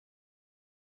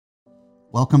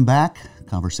Welcome back,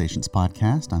 Conversations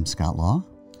Podcast. I'm Scott Law.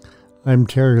 I'm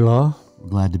Terry Law.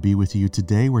 Glad to be with you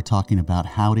today. We're talking about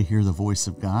how to hear the voice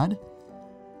of God.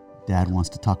 Dad wants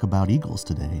to talk about eagles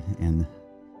today and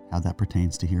how that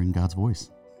pertains to hearing God's voice.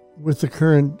 With the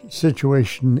current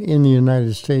situation in the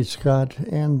United States, Scott,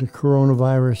 and the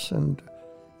coronavirus and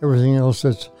everything else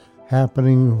that's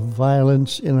happening,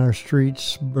 violence in our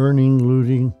streets, burning,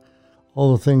 looting,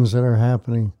 all the things that are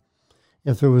happening.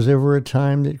 If there was ever a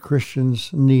time that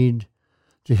Christians need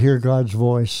to hear God's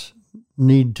voice,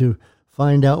 need to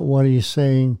find out what He's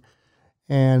saying,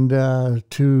 and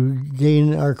to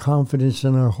gain our confidence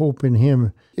and our hope in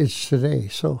Him, it's today.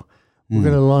 So we're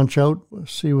going to launch out,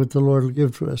 see what the Lord will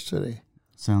give to us today.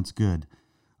 Sounds good.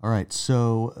 All right,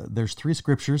 so there's three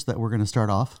scriptures that we're going to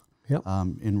start off in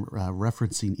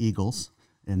referencing eagles,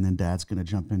 and then Dad's going to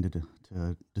jump into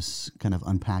to just kind of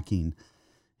unpacking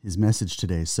his message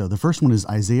today. So the first one is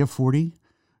Isaiah 40,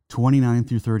 29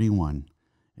 through 31.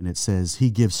 And it says, He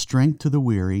gives strength to the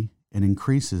weary and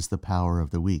increases the power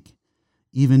of the weak.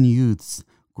 Even youths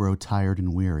grow tired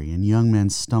and weary, and young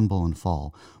men stumble and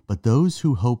fall. But those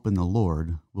who hope in the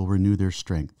Lord will renew their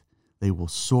strength. They will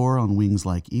soar on wings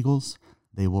like eagles.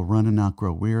 They will run and not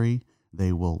grow weary.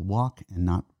 They will walk and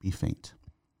not be faint.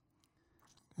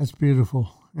 That's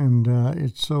beautiful. And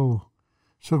it's so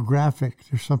graphic.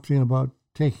 There's something about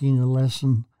taking a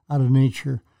lesson out of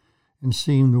nature and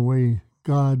seeing the way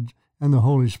God and the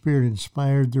Holy Spirit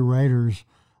inspired the writers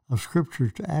of Scripture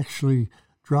to actually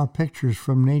draw pictures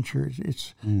from nature.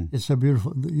 It's a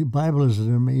beautiful. The Bible is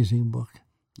an amazing book.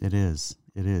 It is.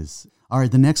 It is. All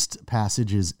right. The next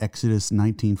passage is Exodus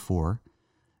 19:4.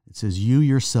 It says, You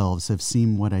yourselves have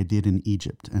seen what I did in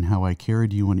Egypt and how I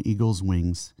carried you on eagle's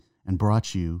wings and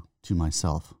brought you to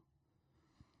myself.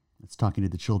 It's talking to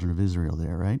the children of Israel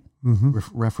there, right? Mm-hmm.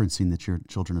 Referencing the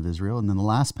children of Israel. And then the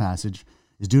last passage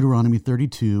is Deuteronomy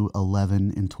 32,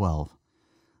 11 and 12.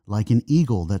 Like an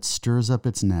eagle that stirs up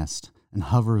its nest and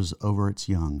hovers over its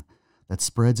young, that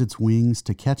spreads its wings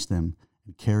to catch them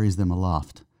and carries them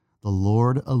aloft. The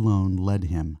Lord alone led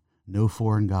him. No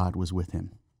foreign god was with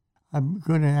him. I'm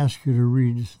going to ask you to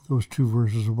read those two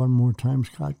verses one more time,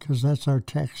 Scott, because that's our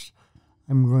text.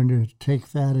 I'm going to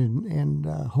take that and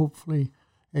hopefully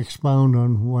expound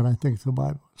on what I think the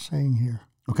Bible is saying here.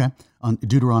 Okay. On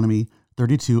Deuteronomy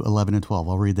 32, 11 and 12.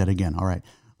 I'll read that again. All right.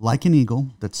 Like an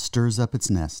eagle that stirs up its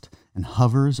nest and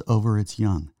hovers over its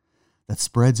young, that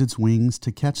spreads its wings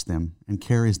to catch them and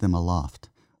carries them aloft.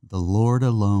 The Lord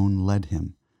alone led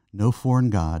him. No foreign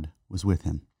god was with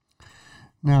him.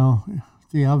 Now,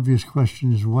 the obvious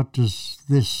question is, what does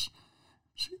these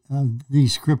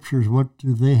scriptures, what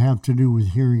do they have to do with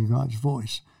hearing God's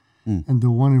voice? And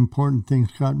the one important thing,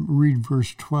 Scott, read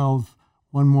verse 12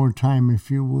 one more time,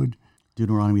 if you would.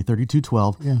 Deuteronomy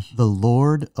 32:12. Yes. The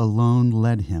Lord alone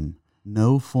led him.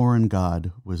 No foreign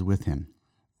god was with him.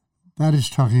 That is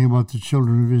talking about the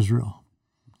children of Israel.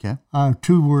 Okay.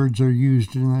 Two words are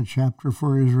used in that chapter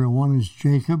for Israel. One is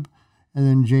Jacob, and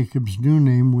then Jacob's new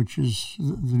name, which is,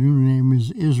 the new name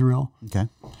is Israel. Okay.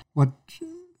 What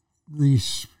the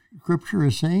scripture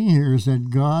is saying here is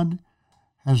that God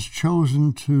has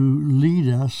chosen to lead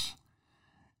us,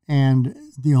 and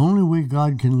the only way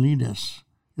God can lead us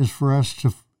is for us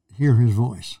to hear His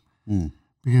voice,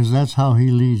 because that's how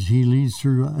He leads. He leads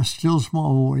through a still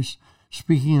small voice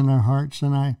speaking in our hearts,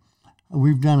 and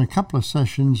we've done a couple of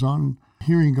sessions on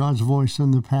hearing God's voice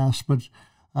in the past, but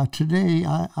today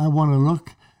I want to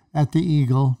look at the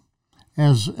eagle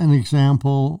as an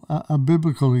example, a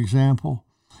biblical example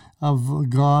of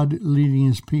God leading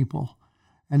His people.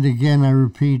 And again, I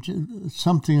repeat,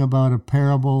 something about a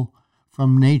parable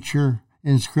from nature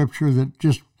in Scripture that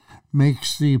just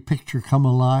makes the picture come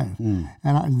alive.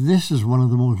 And this is one of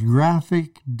the most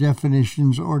graphic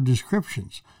definitions or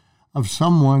descriptions of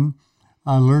someone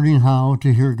learning how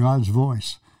to hear God's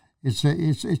voice.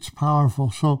 It's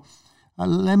powerful. So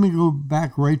let me go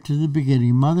back right to the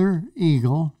beginning. Mother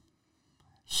eagle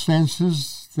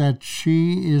senses that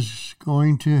she is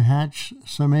going to hatch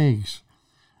some eggs.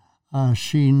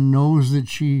 She knows that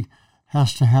she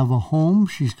has to have a home.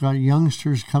 She's got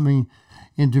youngsters coming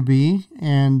into being,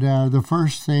 and the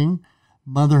first thing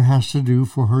mother has to do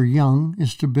for her young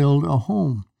is to build a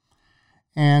home.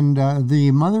 And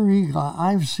the mother eagle,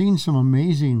 I've seen some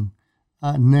amazing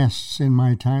nests in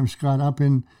my time, Scott, up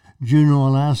in Juneau,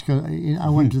 Alaska. I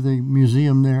went to the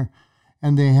museum there,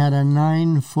 and they had a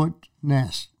 9-foot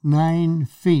nest, 9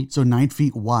 feet. So 9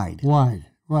 feet wide. Wide.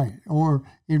 Right, or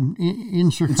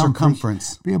in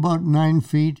circumference, be about 9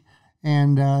 feet,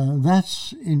 and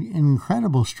that's an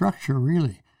incredible structure,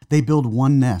 really. They build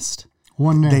one nest.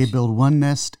 One nest. They build one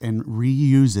nest and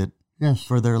reuse it Yes.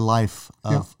 for their life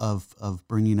of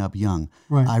bringing up young.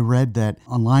 Right. I read that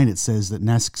online. It says that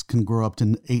nests can grow up to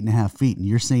 8.5 feet, and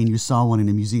you're saying you saw one in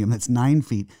a museum that's 9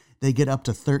 feet. They get up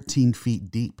to 13 feet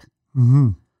deep. Mm-hmm.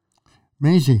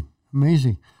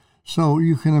 Amazing. So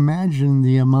you can imagine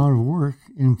the amount of work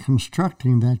in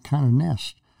constructing that kind of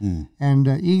nest. And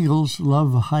eagles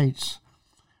love heights.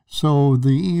 So the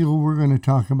eagle we're going to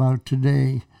talk about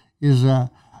today is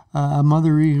a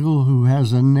mother eagle who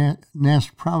has a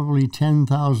nest probably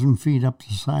 10,000 feet up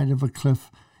the side of a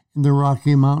cliff in the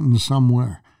Rocky Mountains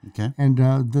somewhere. Okay. And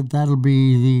that'll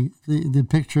be the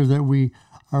picture that we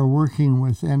are working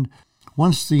with. And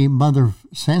once the mother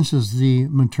senses the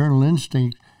maternal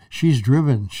instinct, she's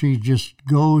driven. She just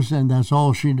goes, and that's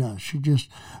all she does. She just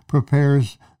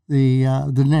prepares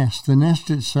the nest. The nest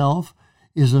itself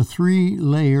is a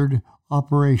 3-layered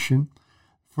operation.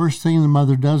 First thing the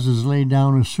mother does is lay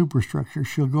down a superstructure.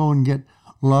 She'll go and get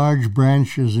large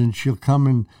branches, and she'll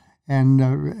come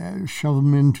and shove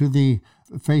them into the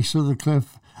face of the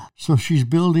cliff. So she's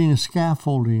building a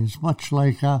scaffolding. It's much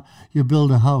like you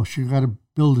build a house. You've got to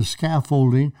build a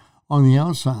scaffolding on the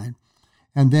outside.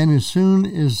 And then as soon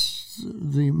as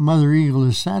the mother eagle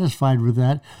is satisfied with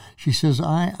that, she says,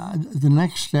 the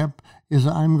next step is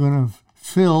I'm going to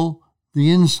fill the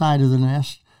inside of the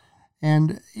nest.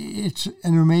 And it's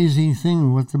an amazing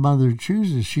thing what the mother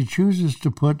chooses. She chooses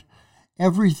to put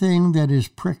everything that is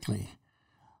prickly.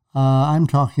 I'm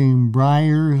talking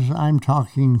briars, I'm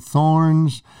talking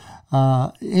thorns,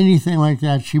 anything like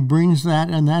that. She brings that,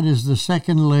 and that is the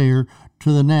second layer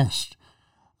to the nest.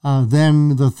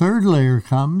 Then the third layer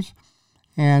comes,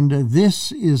 and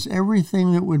this is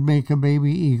everything that would make a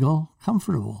baby eagle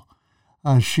comfortable.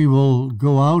 She will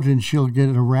go out and she'll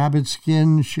get a rabbit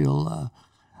skin. She'll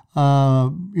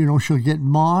get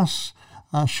moss.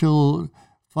 She'll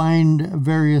find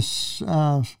various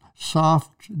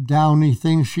soft, downy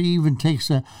things. She even takes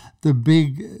the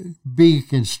big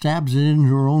beak and stabs it into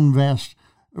her own vest,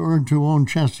 or into her own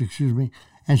chest,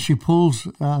 and she pulls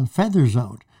feathers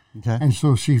out. Okay. And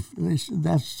so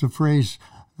that's the phrase,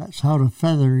 that's how to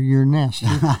feather your nest.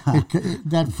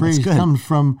 That phrase comes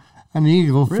from an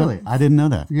eagle. Really? I didn't know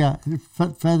that. Yeah,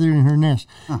 feathering her nest.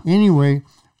 Huh. Anyway,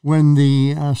 when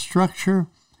the structure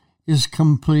is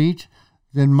complete,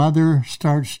 then mother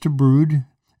starts to brood,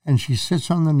 and she sits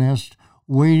on the nest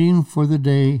waiting for the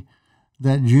day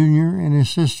that Junior and his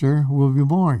sister will be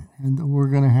born. And we're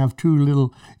going to have 2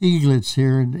 little eaglets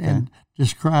here and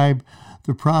describe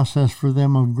the process for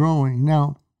them of growing.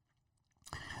 Now,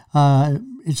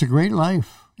 it's a great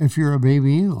life if you're a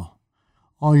baby eagle.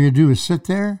 All you do is sit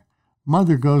there.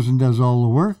 Mother goes and does all the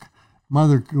work.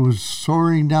 Mother goes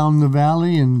soaring down the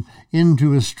valley and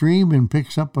into a stream and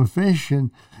picks up a fish, and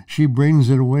she brings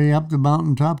it way up the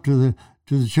mountaintop to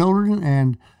the children,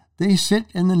 and they sit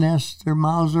in the nest. Their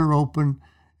mouths are open,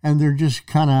 and they're just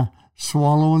kind of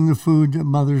swallowing the food that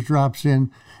mother drops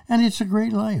in, and it's a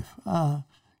great life.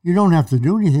 You don't have to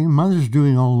do anything. Mother's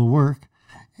doing all the work,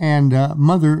 and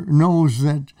mother knows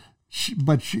that.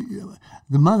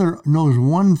 The mother knows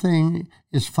one thing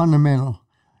is fundamental.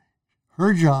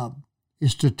 Her job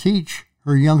is to teach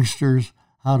her youngsters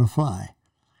how to fly.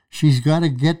 She's got to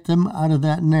get them out of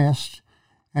that nest,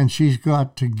 and she's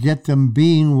got to get them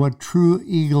being what true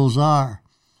eagles are,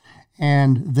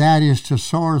 and that is to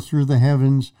soar through the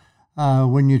heavens.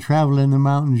 When you travel in the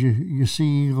mountains, you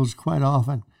see eagles quite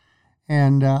often.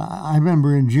 And I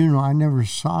remember in Juneau, I never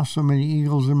saw so many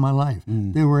eagles in my life.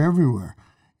 They were everywhere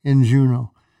in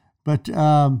Juneau. But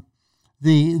the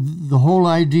whole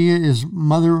idea is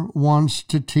mother wants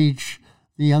to teach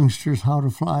the youngsters how to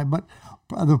fly. But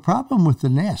the problem with the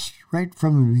nest right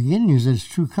from the beginning is that it's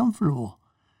too comfortable.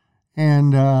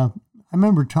 And I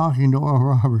remember talking to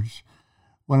Oral Roberts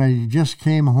when I just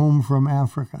came home from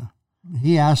Africa.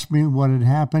 He asked me what had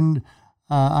happened.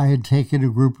 I had taken a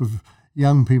group of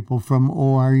young people from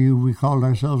ORU. We called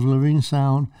ourselves Living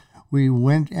Sound. We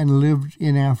went and lived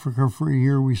in Africa for a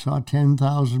year. We saw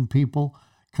 10,000 people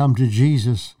come to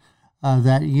Jesus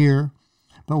that year.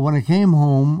 But when I came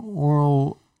home,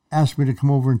 Oral asked me to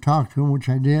come over and talk to him, which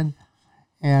I did.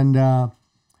 And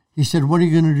he said, "What are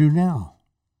you going to do now?"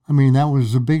 I mean, that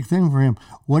was a big thing for him.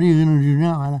 What are you going to do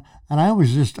now? And I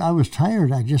was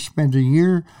tired. I just spent a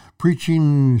year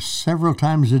preaching several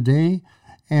times a day.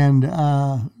 And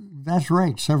that's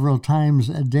right, several times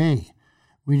a day.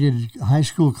 We did high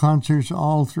school concerts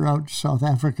all throughout South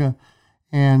Africa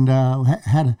and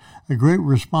had a great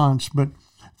response. But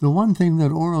the one thing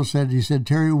that Oral said, he said,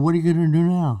 "Terry, what are you going to do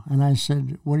now?" And I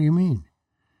said, "What do you mean?"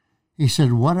 He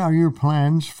said, "What are your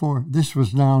plans for," this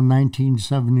was now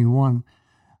 1971,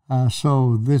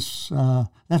 So that's a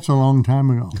long time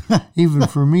ago. Even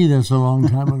for me, that's a long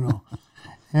time ago.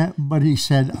 But he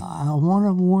said, I want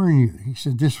to warn you. He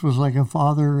said, this was like a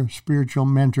father, a spiritual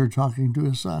mentor talking to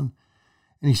his son.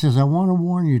 And he says, I want to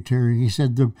warn you, Terry. He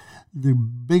said, the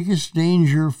biggest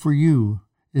danger for you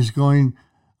is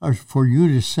for you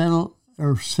to settle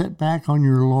or sit back on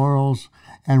your laurels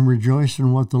and rejoice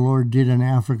in what the Lord did in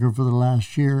Africa for the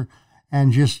last year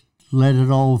and just let it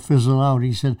all fizzle out.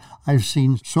 He said, I've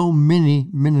seen so many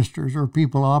ministers or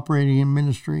people operating in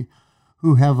ministry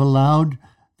who have allowed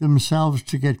themselves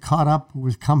to get caught up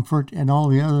with comfort and all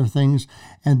the other things,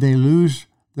 and they lose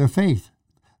their faith.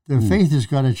 Their faith has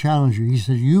got to challenge you. He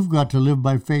said, you've got to live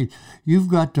by faith. You've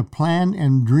got to plan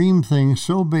and dream things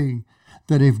so big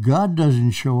that if God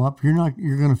doesn't show up, you're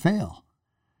going to fail.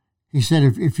 He said,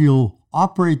 if you'll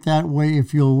operate that way,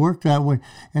 if you'll work that way.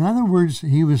 In other words,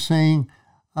 he was saying,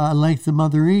 like the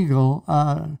mother eagle,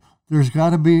 there's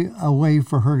got to be a way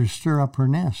for her to stir up her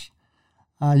nest.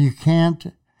 You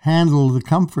can't handle the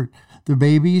comfort. The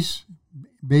baby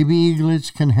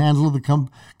eaglets can handle the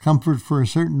comfort for a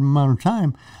certain amount of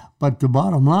time, but the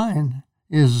bottom line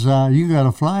is you got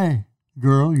to fly,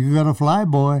 girl. You got to fly,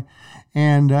 boy.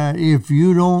 And if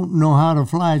you don't know how to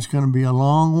fly, it's going to be a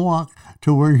long walk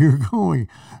to where you're going,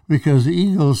 because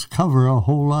eagles cover a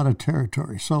whole lot of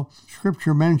territory. So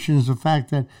Scripture mentions the fact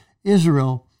that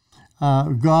Israel,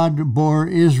 God bore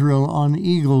Israel on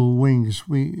eagle wings.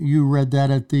 You read that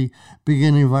at the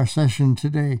beginning of our session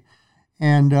today.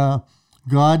 And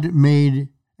God made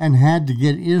and had to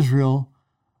get Israel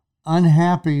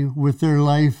unhappy with their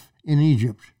life in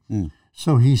Egypt.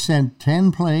 So he sent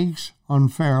 10 plagues on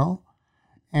Pharaoh.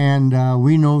 And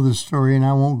we know the story, and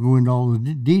I won't go into all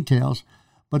the details.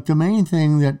 But the main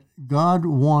thing that God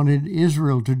wanted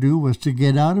Israel to do was to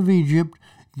get out of Egypt,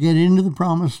 get into the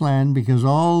promised land, because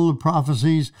all the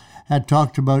prophecies had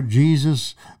talked about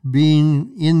Jesus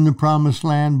being in the promised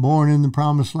land, born in the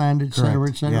promised land, et cetera,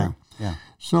 et cetera. Yeah.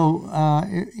 So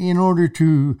in order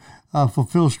to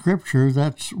fulfill Scripture,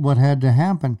 that's what had to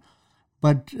happen.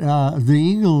 But the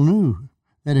eagle knew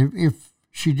that if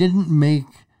she didn't make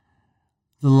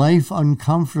the life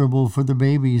uncomfortable for the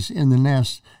babies in the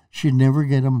nest, she'd never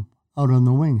get them out on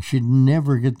the wing. She'd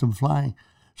never get them flying.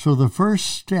 So the first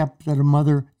step that a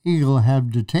mother eagle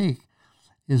had to take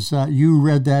is, you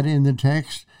read that in the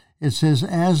text, it says,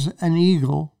 as an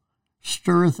eagle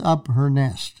stirreth up her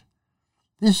nest.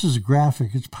 This is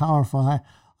graphic. It's powerful.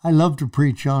 I love to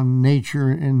preach on nature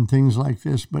and things like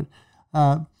this, but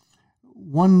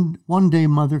one day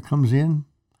mother comes in,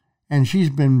 and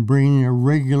she's been bringing a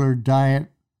regular diet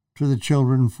to the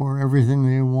children for everything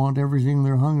they want, everything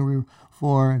they're hungry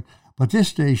for. But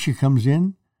this day she comes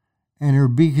in, and her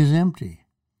beak is empty.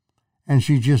 And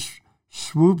she just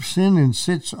swoops in and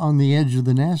sits on the edge of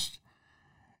the nest.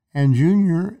 And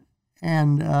Junior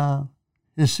and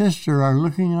his sister are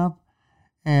looking up,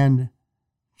 and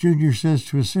Junior says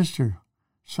to his sister,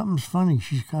 something's funny.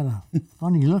 She's got a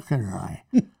funny look at her eye.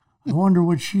 I wonder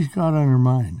what she's got on her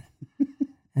mind.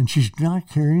 And she's not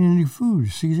carrying any food.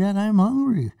 See that? I'm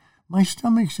hungry. My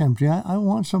stomach's empty. I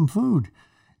want some food.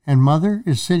 And mother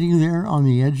is sitting there on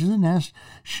the edge of the nest.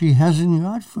 She hasn't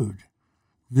got food.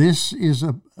 This is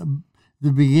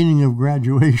the beginning of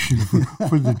graduation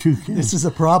for the two kids. This is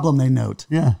a problem, they note.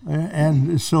 Yeah.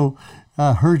 And so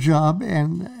her job,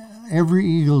 and every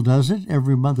eagle does it.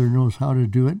 Every mother knows how to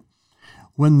do it.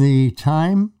 When the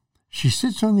time she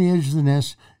sits on the edge of the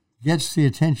nest, gets the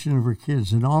attention of her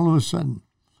kids, and all of a sudden,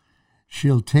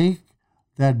 she'll take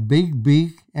that big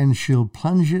beak and she'll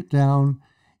plunge it down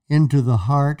into the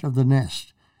heart of the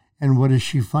nest. And what does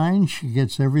she find? She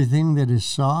gets everything that is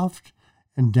soft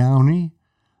and downy,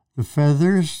 the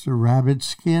feathers, the rabbit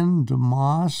skin, the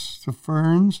moss, the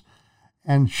ferns,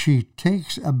 and she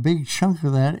takes a big chunk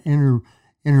of that in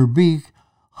her beak,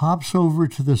 hops over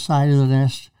to the side of the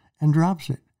nest, and drops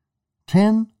it.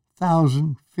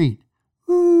 10,000 feet.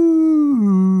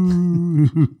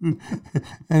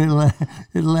 And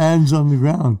it lands on the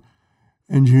ground.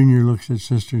 And Junior looks at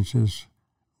Sister and says,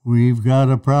 we've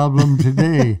got a problem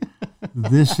today.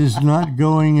 This is not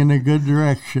going in a good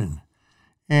direction.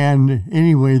 And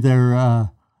anyway, they're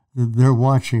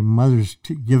watching. Mother's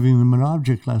giving them an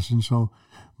object lesson. So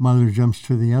Mother jumps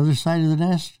to the other side of the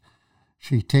nest.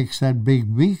 She takes that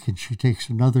big beak and she takes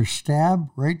another stab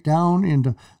right down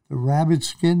into the rabbit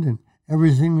skin and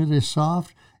everything that is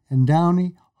soft and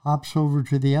downy, hops over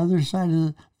to the other side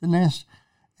of the nest,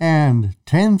 and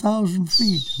 10,000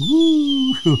 feet,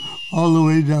 woo, all the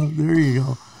way down, there you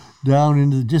go, down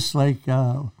into, just like,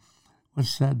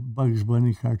 what's that Bugs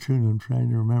Bunny cartoon I'm trying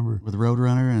to remember? With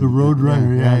Roadrunner? The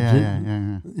Roadrunner, yeah.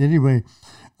 Yeah. Anyway,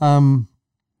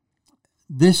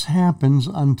 this happens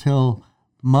until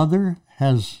mother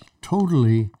has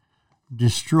totally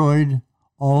destroyed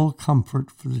all comfort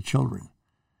for the children.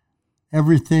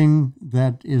 Everything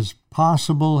that is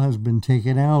possible has been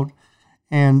taken out.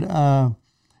 And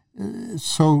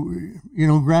so,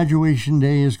 graduation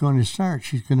day is going to start.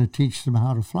 She's going to teach them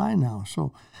how to fly now.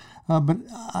 So, but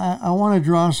I want to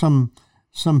draw some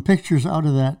pictures out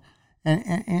of that.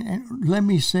 And let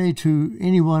me say to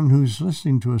anyone who's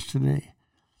listening to us today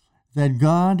that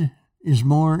God is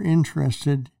more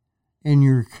interested in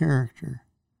your character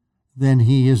than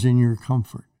he is in your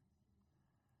comfort.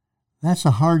 That's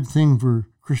a hard thing for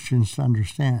Christians to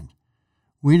understand.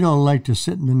 We don't like to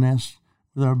sit in the nest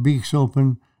with our beaks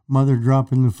open, mother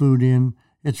dropping the food in.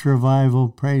 It's revival,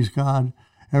 praise God.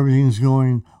 Everything's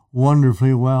going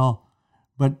wonderfully well.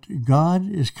 But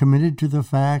God is committed to the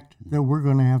fact that we're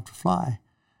going to have to fly.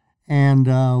 And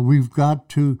we've got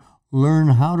to learn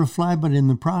how to fly, but in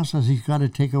the process, he's got to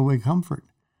take away comfort.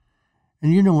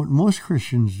 And you know what most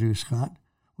Christians do, Scott?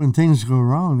 When things go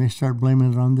wrong, they start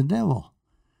blaming it on the devil.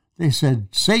 They said,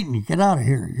 Satan, get out of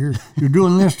here. You're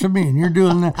doing this to me, and you're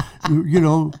doing that.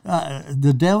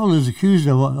 The devil is accused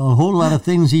of a whole lot of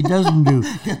things he doesn't do.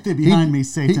 Get thee behind me,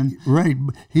 Satan. Right.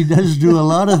 He does do a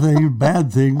lot of things,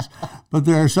 bad things, but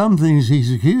there are some things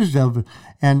he's accused of,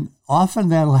 and often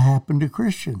that'll happen to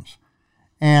Christians.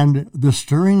 And the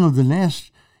stirring of the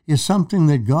nest is something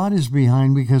that God is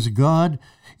behind, because God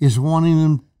is wanting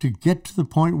them to get to the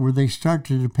point where they start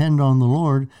to depend on the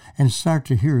Lord and start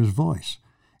to hear his voice.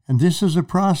 And this is a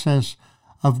process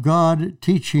of God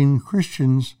teaching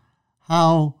Christians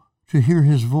how to hear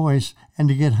his voice and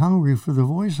to get hungry for the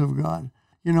voice of God.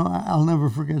 I'll never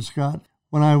forget, Scott,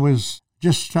 when I was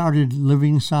just started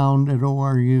Living Sound at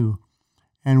ORU,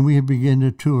 and we had begun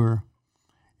to tour,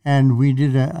 and we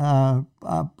did our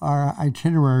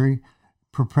itinerary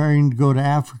preparing to go to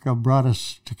Africa brought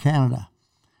us to Canada.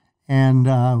 And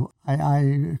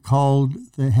I called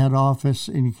the head office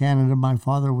in Canada. My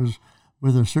father was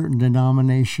with a certain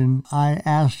denomination. I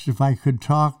asked if I could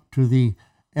talk to the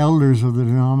elders of the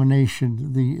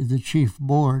denomination, the chief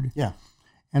board. Yeah.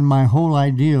 And my whole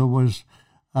idea was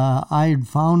I had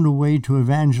found a way to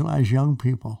evangelize young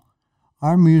people.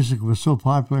 Our music was so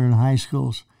popular in high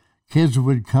schools. Kids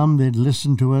would come, they'd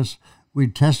listen to us,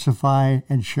 we'd testify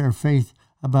and share faith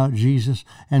about Jesus.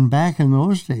 And back in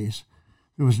those days,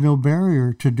 there was no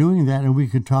barrier to doing that, and we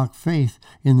could talk faith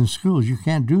in the schools. You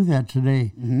can't do that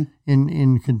today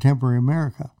in contemporary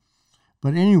America.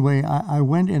 But anyway, I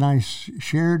went and I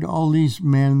shared all these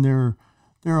men. They're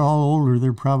all older.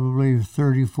 They're probably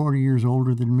 30, 40 years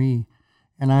older than me.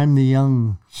 And I'm the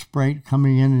young sprite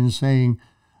coming in and saying,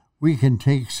 we can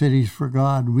take cities for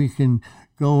God. We can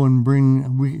go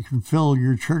and we can fill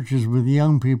your churches with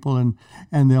young people,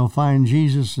 and they'll find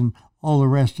Jesus and all the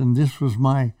rest. And this was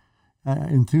my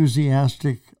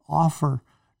enthusiastic offer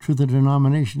to the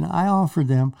denomination. I offered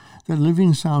them that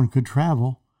Living Sound could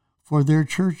travel for their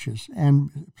churches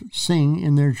and sing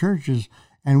in their churches,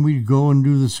 and we'd go and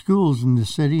do the schools in the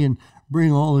city and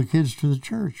bring all the kids to the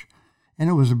church. And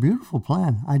it was a beautiful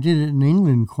plan. I did it in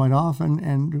England quite often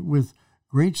and with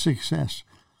great success.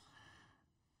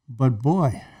 But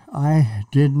boy, I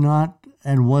did not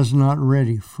and was not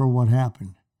ready for what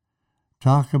happened.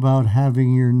 Talk about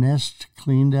having your nest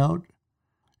cleaned out.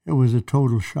 It was a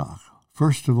total shock.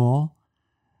 First of all,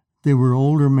 they were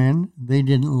older men. They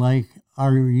didn't like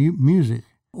our music.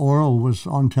 Oral was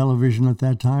on television at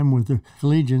that time with the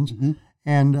Collegians.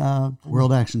 And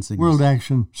World Action Singers. World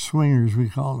Action Swingers, we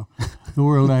call them. The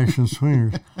World Action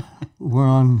Swingers were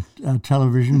on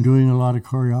television doing a lot of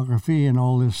choreography and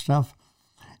all this stuff.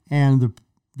 And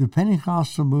the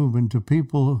Pentecostal movement, the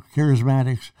people,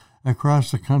 charismatics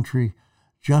across the country,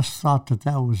 just thought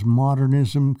that was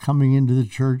modernism coming into the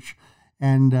church,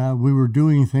 and we were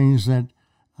doing things that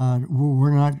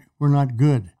were not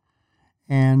good.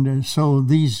 And so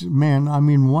these men,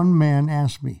 one man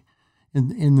asked me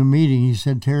in the meeting, he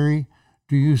said, Terry,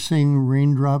 do you sing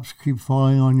Raindrops Keep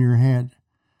Falling on Your Head?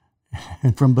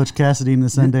 From Butch Cassidy and the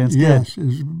Sundance Kid. Yes,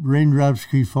 raindrops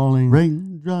keep falling.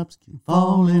 Raindrops keep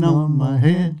falling on my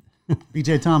head.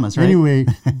 B.J. Thomas, right? Anyway,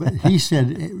 but he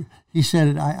said,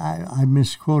 I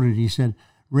misquoted. He said,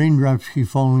 raindrops keep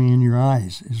falling in your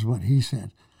eyes, is what he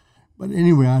said. But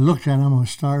anyway, I looked at him, I was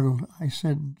startled. I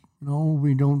said, no,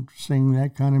 we don't sing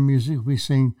that kind of music. We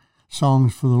sing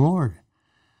songs for the Lord.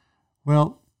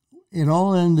 Well, it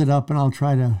all ended up, and I'll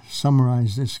try to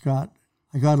summarize this, Scott.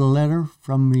 I got a letter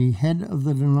from the head of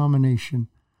the denomination,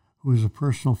 who is a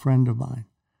personal friend of mine.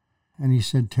 And he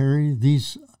said, Terry,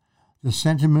 the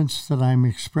sentiments that I'm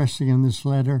expressing in this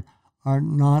letter are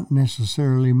not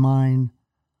necessarily mine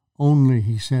only.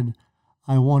 He said,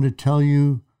 I want to tell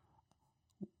you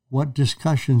what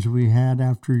discussions we had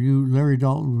after Larry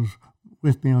Dalton was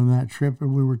with me on that trip,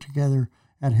 and we were together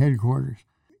at headquarters.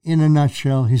 In a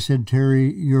nutshell, he said,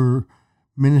 Terry, your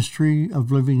ministry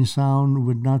of Living Sound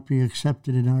would not be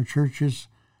accepted in our churches.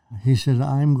 He said,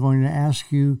 I'm going to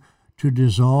ask you to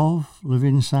dissolve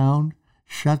Living Sound,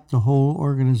 shut the whole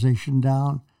organization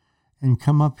down, and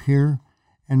come up here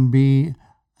and be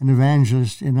an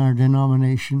evangelist in our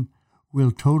denomination.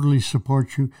 We'll totally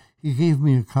support you. He gave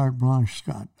me a carte blanche,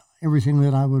 Scott. Everything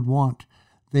that I would want,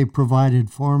 they provided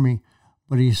for me.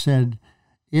 But he said,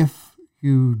 if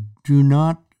you do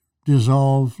not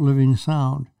dissolve Living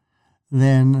Sound,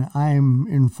 then I'm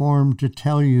informed to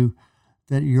tell you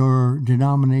that your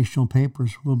denominational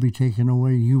papers will be taken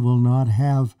away. You will not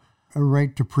have a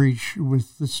right to preach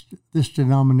with this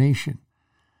denomination.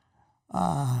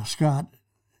 Scott,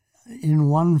 in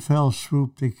one fell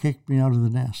swoop, they kicked me out of the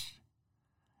nest.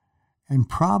 And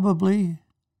probably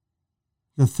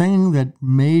the thing that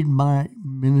made my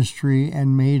ministry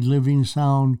and made Living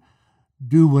Sound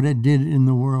do what it did in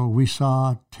the world, we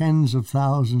saw tens of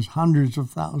thousands, hundreds of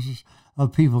thousands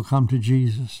of people come to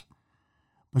Jesus.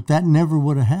 But that never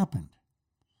would have happened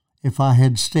if I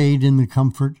had stayed in the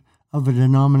comfort of a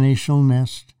denominational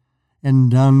nest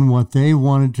and done what they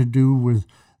wanted to do with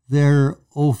their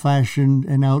old-fashioned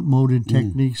and outmoded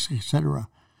techniques, etc.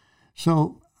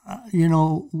 So,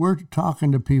 we're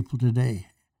talking to people today.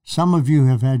 Some of you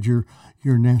have had your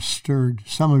nest stirred.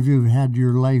 Some of you have had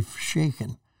your life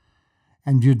shaken.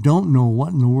 And you don't know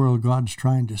what in the world God's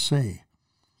trying to say.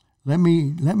 Let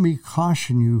me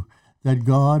caution you that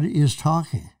God is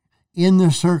talking. In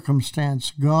the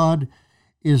circumstance, God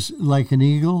is like an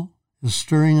eagle, is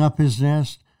stirring up his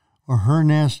nest or her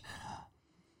nest.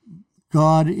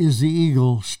 God is the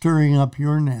eagle stirring up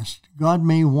your nest. God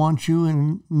may want you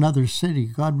in another city.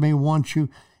 God may want you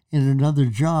in another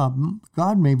job.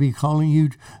 God may be calling you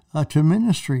to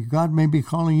ministry. God may be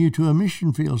calling you to a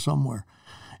mission field somewhere.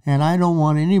 And I don't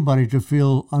want anybody to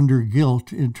feel under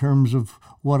guilt in terms of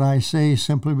what I say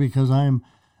simply because I'm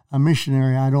a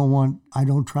missionary. I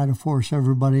don't try to force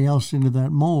everybody else into that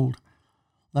mold.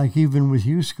 Like even with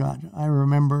you, Scott, I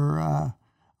remember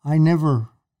I never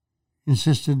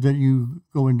insisted that you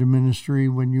go into ministry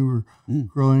when you were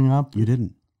growing up. You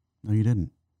didn't. No, you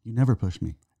didn't. You never pushed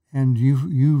me. And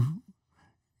you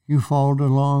followed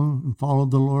along and followed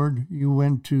the Lord. You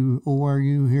went to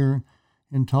ORU here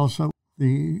in Tulsa.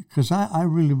 Because I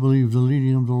really believe the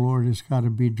leading of the Lord has got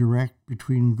to be direct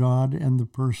between God and the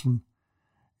person.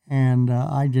 And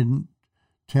I didn't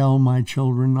tell my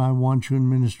children, I want you in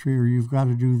ministry, or you've got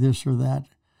to do this or that.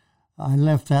 I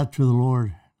left that to the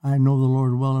Lord. I know the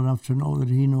Lord well enough to know that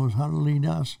he knows how to lead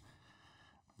us.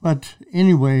 But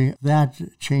anyway, that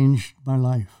changed my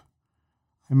life.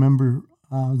 I remember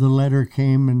the letter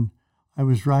came, and I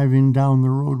was driving down the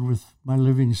road with my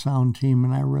Living Sound team,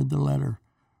 and I read the letter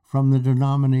from the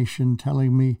denomination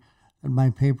telling me that my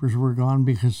papers were gone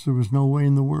because there was no way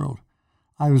in the world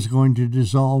I was going to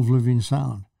dissolve Living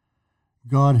Sound.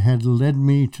 God had led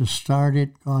me to start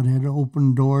it. God had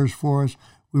opened doors for us.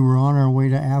 We were on our way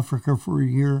to Africa for a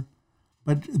year.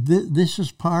 But this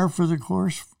is par for the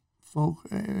course, folk,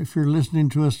 if you're listening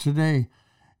to us today.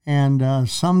 And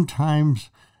sometimes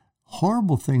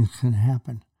horrible things can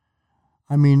happen.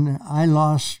 I mean, I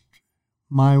lost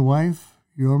my wife,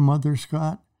 your mother,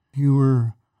 Scott. You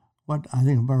were, I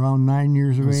think around 9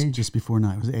 years of age? Just before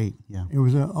 9. It was 8, yeah. It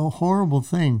was a horrible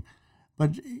thing.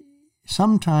 But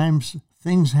sometimes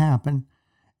things happen,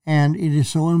 and it is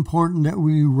so important that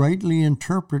we rightly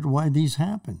interpret why these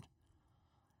happened.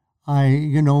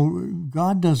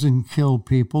 God doesn't kill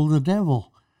people. The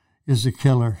devil is a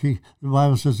killer. The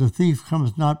Bible says, the thief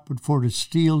cometh not but for to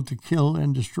steal, to kill,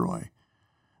 and destroy.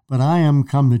 But I am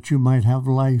come that you might have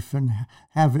life and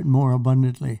have it more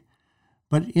abundantly.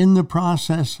 But in the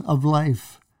process of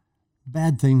life,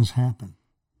 bad things happen.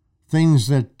 Things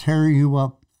that tear you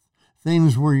up.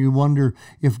 Things where you wonder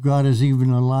if God is even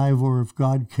alive or if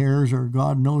God cares or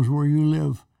God knows where you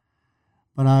live.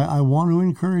 But I want to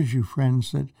encourage you,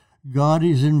 friends, that God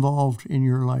is involved in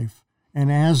your life.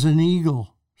 And as an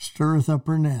eagle stirreth up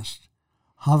her nest,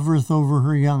 hovereth over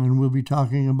her young, and we'll be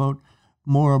talking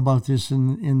more about this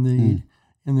in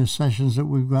the sessions that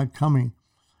we've got coming.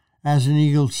 As an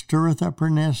eagle stirreth up her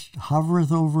nest,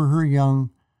 hovereth over her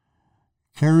young,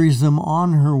 carries them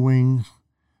on her wings,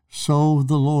 so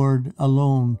the Lord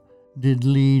alone did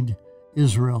lead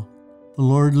Israel. The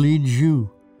Lord leads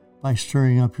you by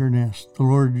stirring up your nest. The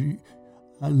Lord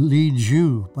leads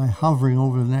you by hovering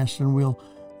over the nest, and we'll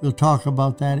talk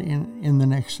about that in the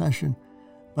next session.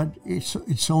 But it's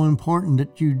so important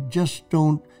that you just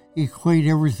don't equate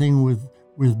everything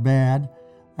with bad.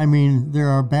 I mean, there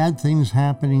are bad things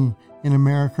happening in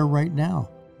America right now.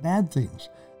 Bad things.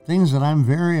 Things that I'm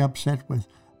very upset with.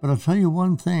 But I'll tell you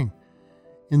one thing.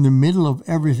 In the middle of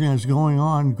everything that's going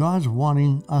on, God's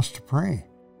wanting us to pray.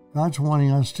 God's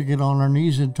wanting us to get on our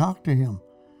knees and talk to Him.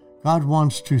 God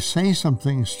wants to say some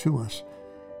things to us.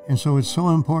 And so it's so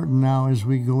important now as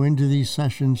we go into these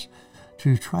sessions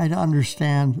to try to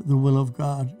understand the will of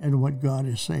God and what God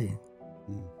is saying.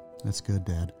 That's good,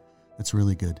 Dad. That's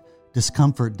really good.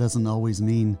 Discomfort doesn't always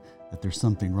mean that there's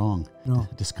something wrong. No.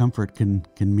 Discomfort can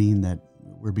mean that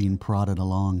we're being prodded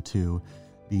along to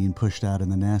being pushed out in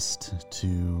the nest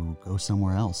to go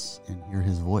somewhere else and hear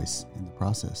His voice in the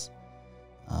process.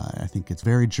 I think it's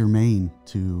very germane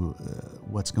to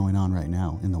what's going on right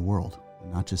now in the world,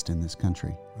 not just in this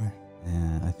country. Right.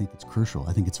 And I think it's crucial.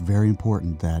 I think it's very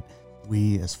important that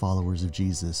we as followers of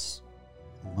Jesus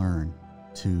learn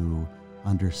to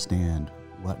understand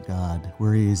what God,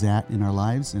 where He is at in our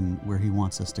lives and where He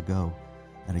wants us to go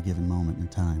at a given moment in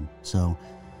time. So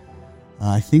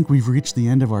I think we've reached the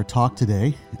end of our talk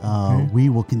today. Okay. We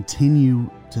will continue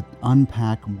to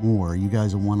unpack more. You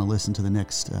guys will want to listen to the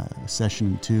next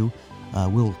session too.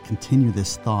 We'll continue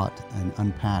this thought and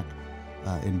unpack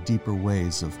in deeper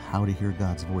ways of how to hear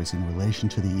God's voice in relation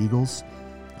to the eagles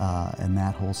and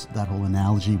that whole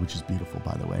analogy, which is beautiful,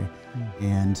 by the way.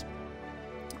 And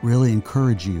really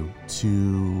encourage you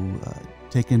to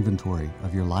take inventory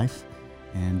of your life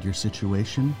and your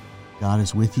situation. God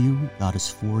is with you. God is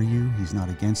for you. He's not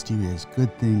against you. He has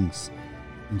good things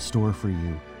in store for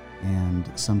you. And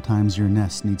sometimes your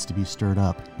nest needs to be stirred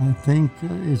up. I think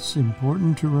it's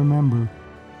important to remember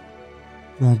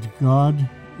that God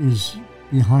is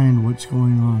behind what's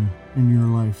going on in your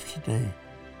life today.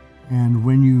 And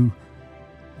when you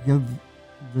give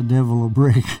the devil a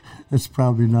break, that's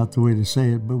probably not the way to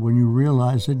say it, but when you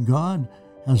realize that God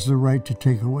has the right to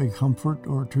take away comfort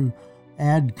or to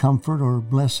add comfort or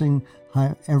blessing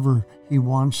however He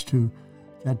wants to,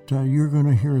 that you're going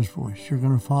to hear His voice, you're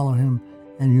going to follow Him,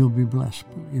 and you'll be blessed,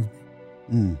 believe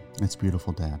me. That's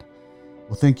beautiful, Dad.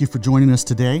 Well, thank you for joining us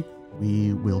today.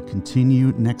 We will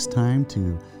continue next time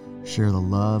to share the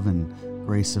love and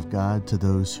grace of God to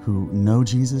those who know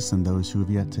Jesus and those who have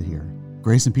yet to hear.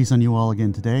 Grace and peace on you all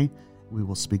again today. We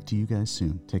will speak to you guys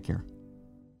soon. Take care.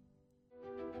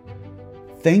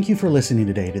 Thank you for listening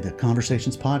today to the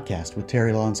Conversations Podcast with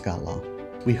Terry Law and Scott Law.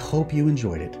 We hope you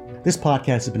enjoyed it. This podcast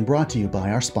has been brought to you by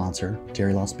our sponsor,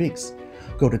 Terry Law Speaks.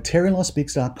 Go to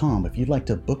terrylawspeaks.com if you'd like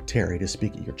to book Terry to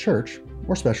speak at your church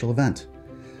or special event.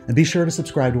 And be sure to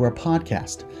subscribe to our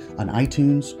podcast on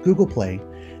iTunes, Google Play,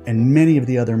 and many of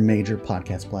the other major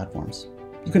podcast platforms.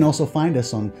 You can also find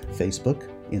us on Facebook,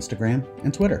 Instagram,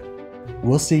 and Twitter.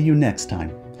 We'll see you next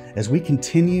time as we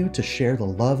continue to share the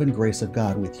love and grace of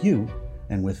God with you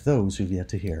and with those who've yet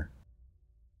to hear.